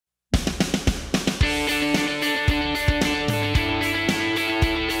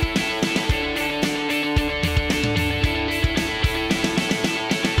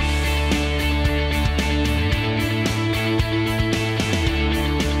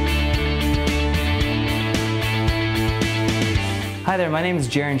Hi there, my name is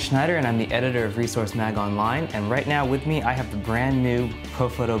Jaron Schneider and I'm the editor of Resource Mag Online, and right now with me I have the brand new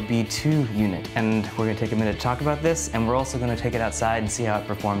Profoto B2 unit, and we're going to take a minute to talk about this, and we're also going to take it outside and see how it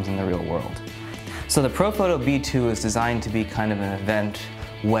performs in the real world. So the Profoto B2 is designed to be kind of an event,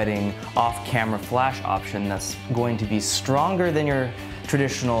 wedding, off-camera flash option that's going to be stronger than your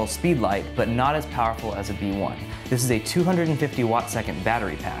traditional speed light, but not as powerful as a B1. This is a 250 watt-second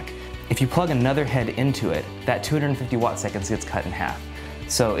battery pack. If you plug another head into it, that 250 watt-seconds gets cut in half.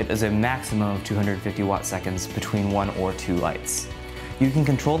 So it is a maximum of 250 watt-seconds between one or two lights. You can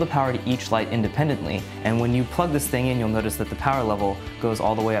control the power to each light independently, and when you plug this thing in, you'll notice that the power level goes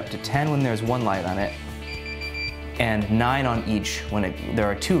all the way up to 10 when there's one light on it, and 9 on each when there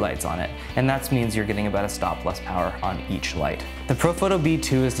are two lights on it, and that means you're getting about a stop less power on each light. The Profoto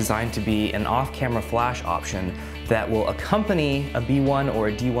B2 is designed to be an off-camera flash option that will accompany a B1 or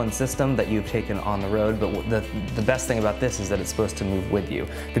a D1 system that you've taken on the road, but the best thing about this is that it's supposed to move with you.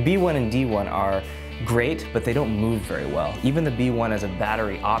 The B1 and D1 are great, but they don't move very well. Even the B1 as a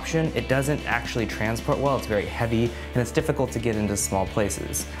battery option, it doesn't actually transport well. It's very heavy and it's difficult to get into small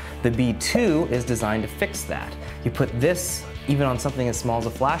places. The B2 is designed to fix that. You put this even on something as small as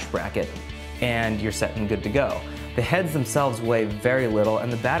a flash bracket and you're set and good to go. The heads themselves weigh very little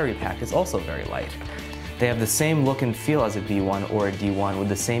and the battery pack is also very light. They have the same look and feel as a B1 or a D1 with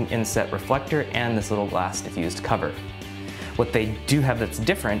the same inset reflector and this little glass diffused cover. What they do have that's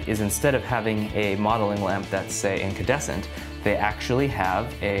different is instead of having a modeling lamp that's, say, incandescent, they actually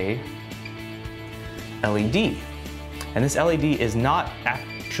have a LED. And this LED is not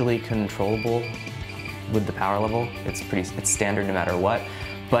actually controllable with the power level. It's standard no matter what,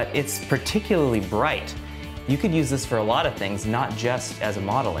 but it's particularly bright. You could use this for a lot of things, not just as a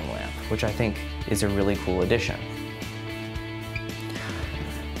modeling lamp, which I think is a really cool addition.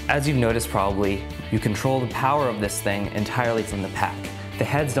 As you've noticed probably, you control the power of this thing entirely from the pack. The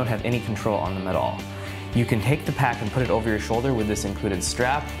heads don't have any control on them at all. You can take the pack and put it over your shoulder with this included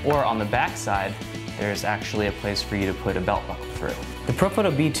strap, or on the back side, there's actually a place for you to put a belt buckle through. The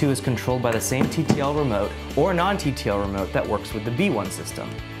Profoto B2 is controlled by the same TTL remote or non-TTL remote that works with the B1 system.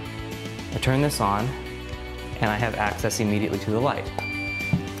 I turn this on, and I have access immediately to the light.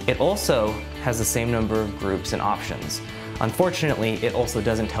 It also has the same number of groups and options. Unfortunately, it also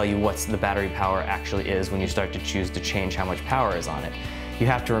doesn't tell you what the battery power actually is when you start to choose to change how much power is on it. You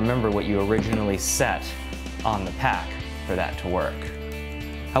have to remember what you originally set on the pack for that to work.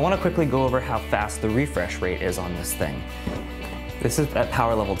 I want to quickly go over how fast the refresh rate is on this thing. This is at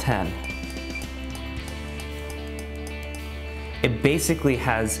power level 10. It basically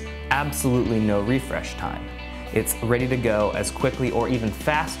has absolutely no refresh time. It's ready to go as quickly or even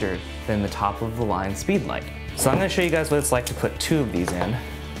faster than the top of the line speed light. So I'm going to show you guys what it's like to put two of these in.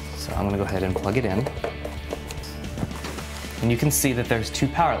 So I'm going to go ahead and plug it in. And you can see that there's two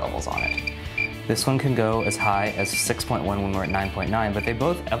power levels on it. This one can go as high as 6.1 when we're at 9.9, but they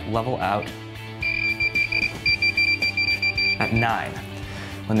both level out at 9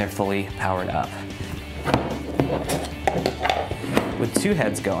 when they're fully powered up. With two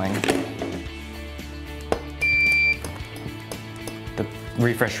heads going, the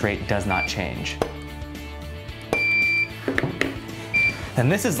refresh rate does not change.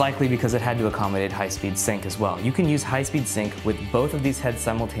 And this is likely because it had to accommodate high-speed sync as well. You can use high-speed sync with both of these heads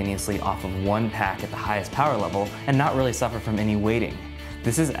simultaneously off of one pack at the highest power level and not really suffer from any weighting.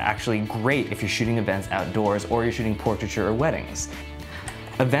 This is actually great if you're shooting events outdoors or you're shooting portraiture or weddings.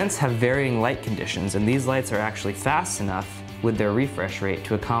 Events have varying light conditions, and these lights are actually fast enough with their refresh rate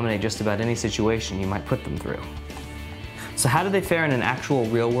to accommodate just about any situation you might put them through. So how do they fare in an actual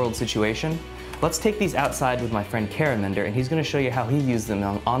real-world situation? Let's take these outside with my friend Karamender, and he's going to show you how he used them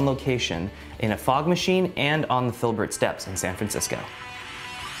on location in a fog machine and on the Filbert Steps in San Francisco.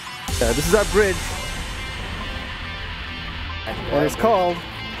 This is our bridge, and it's called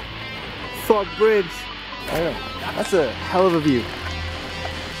Fog Bridge. I know, that's a hell of a view.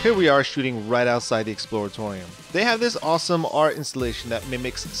 Here we are shooting right outside the Exploratorium. They have this awesome art installation that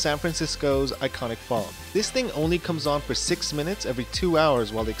mimics San Francisco's iconic fog. This thing only comes on for 6 minutes every 2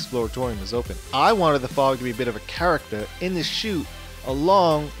 hours while the Exploratorium is open. I wanted the fog to be a bit of a character in this shoot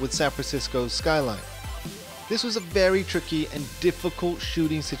along with San Francisco's skyline. This was a very tricky and difficult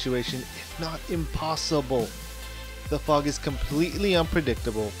shooting situation, if not impossible. The fog is completely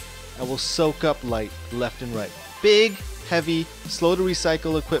unpredictable and will soak up light left and right. Big, heavy, slow to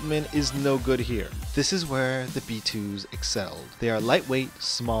recycle equipment is no good here. This is where the B2s excelled. They are lightweight,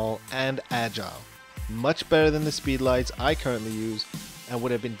 small, and agile. Much better than the speed lights I currently use, and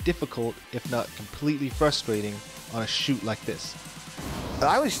would have been difficult, if not completely frustrating, on a shoot like this.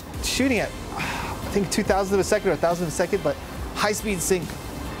 I was shooting at, I think 2,000 of a second or 1,000 of a second, but high-speed sync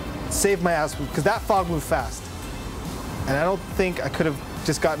saved my ass because that fog moved fast. And I don't think I could have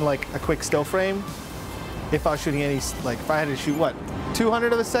just gotten like a quick still frame if I was shooting any, like if I had to shoot what,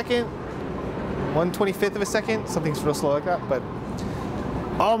 200 of a second, 1/25th of a second, something's real slow like that. But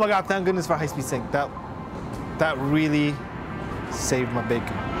oh my God, thank goodness for high-speed sync. That really saved my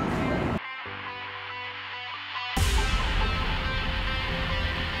bacon.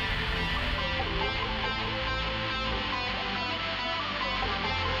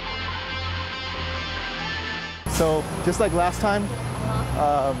 So just like last time,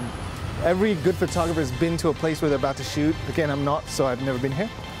 every good photographer has been to a place where they're about to shoot. Again, I'm not, so I've never been here.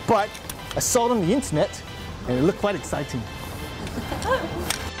 But I saw it on the internet, and it looked quite exciting.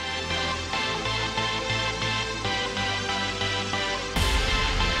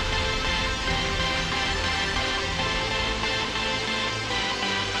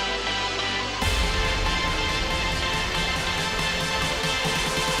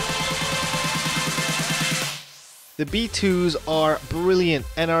 The B2s are brilliant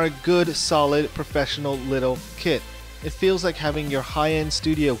and are a good, solid, professional little kit. It feels like having your high-end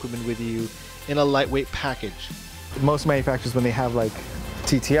studio equipment with you in a lightweight package. Most manufacturers, when they have like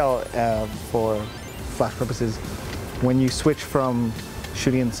TTL for flash purposes, when you switch from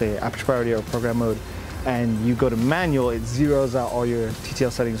shooting in, say, aperture priority or program mode, and you go to manual, it zeroes out all your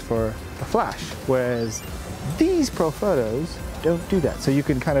TTL settings for the flash. Whereas these Profotos don't do that. So you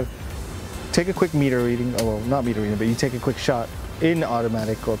can kind of take a quick meter reading, oh, well, not meter reading, but you take a quick shot in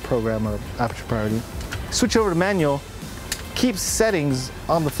automatic or program or aperture priority, switch over to manual, keep settings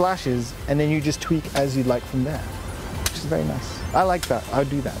on the flashes, and then you just tweak as you'd like from there, which is very nice. I like that. I would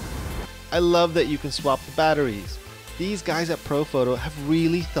do that. I love that you can swap the batteries. These guys at Profoto have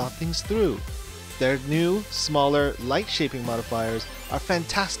really thought things through. Their new, smaller, light shaping modifiers are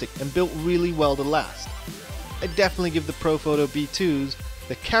fantastic and built really well to last. I definitely give the Profoto B2s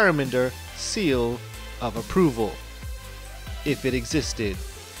the Caraminder seal of approval, if it existed,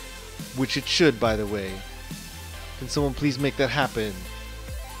 which it should, by the way. Can someone please make that happen?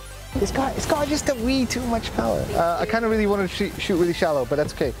 It's got just a wee too much power. I kind of really wanted to shoot really shallow, but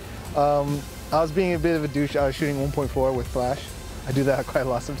that's okay. I was being a bit of a douche. I was shooting 1.4 with flash. I do that quite a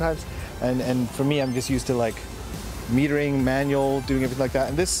lot sometimes, and for me, I'm just used to like metering, manual, doing everything like that.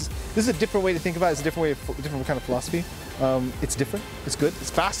 And this is a different way to think about it. It's a different kind of philosophy. It's different, it's good,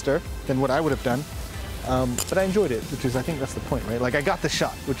 it's faster than what I would have done, but I enjoyed it, which is, I think that's the point, right? Like, I got the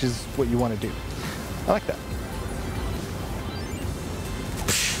shot, which is what you want to do. I like that.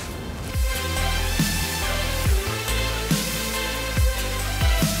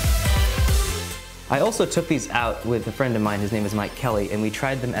 I also took these out with a friend of mine, his name is Mike Kelly, and we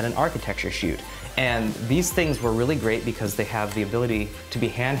tried them at an architecture shoot. And these things were really great because they have the ability to be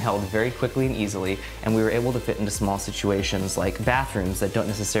handheld very quickly and easily, and we were able to fit into small situations like bathrooms that don't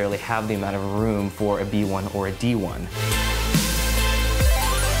necessarily have the amount of room for a B1 or a D1.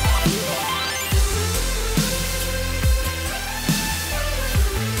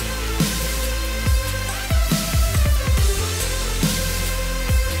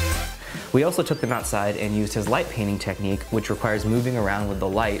 We also took them outside and used his light painting technique, which requires moving around with the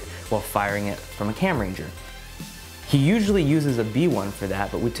light while firing it from a cam ranger. He usually uses a B1 for that,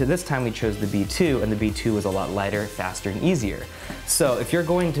 but this time we chose the B2, and the B2 was a lot lighter, faster, and easier. So if you're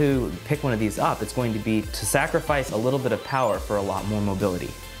going to pick one of these up, it's going to be to sacrifice a little bit of power for a lot more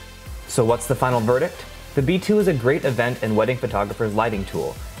mobility. So what's the final verdict? The B2 is a great event and wedding photographer's lighting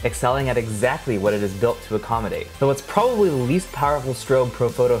tool, excelling at exactly what it is built to accommodate. Though it's probably the least powerful strobe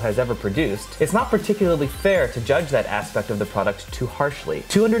Profoto has ever produced, it's not particularly fair to judge that aspect of the product too harshly.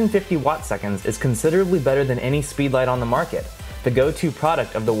 250 watt-seconds is considerably better than any speedlight on the market, the go-to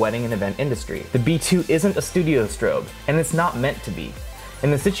product of the wedding and event industry. The B2 isn't a studio strobe, and it's not meant to be.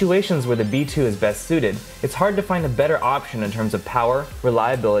 In the situations where the B2 is best suited, it's hard to find a better option in terms of power,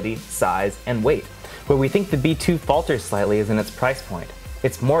 reliability, size, and weight. Where we think the B2 falters slightly is in its price point.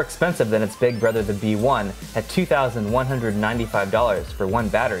 It's more expensive than its big brother the B1 at $2,195 for one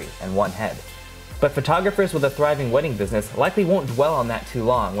battery and one head. But photographers with a thriving wedding business likely won't dwell on that too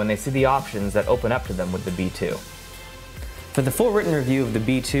long when they see the options that open up to them with the B2. For the full written review of the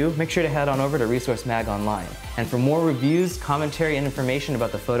B2, make sure to head on over to Resource Mag Online. And for more reviews, commentary, and information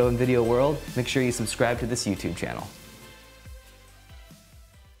about the photo and video world, make sure you subscribe to this YouTube channel.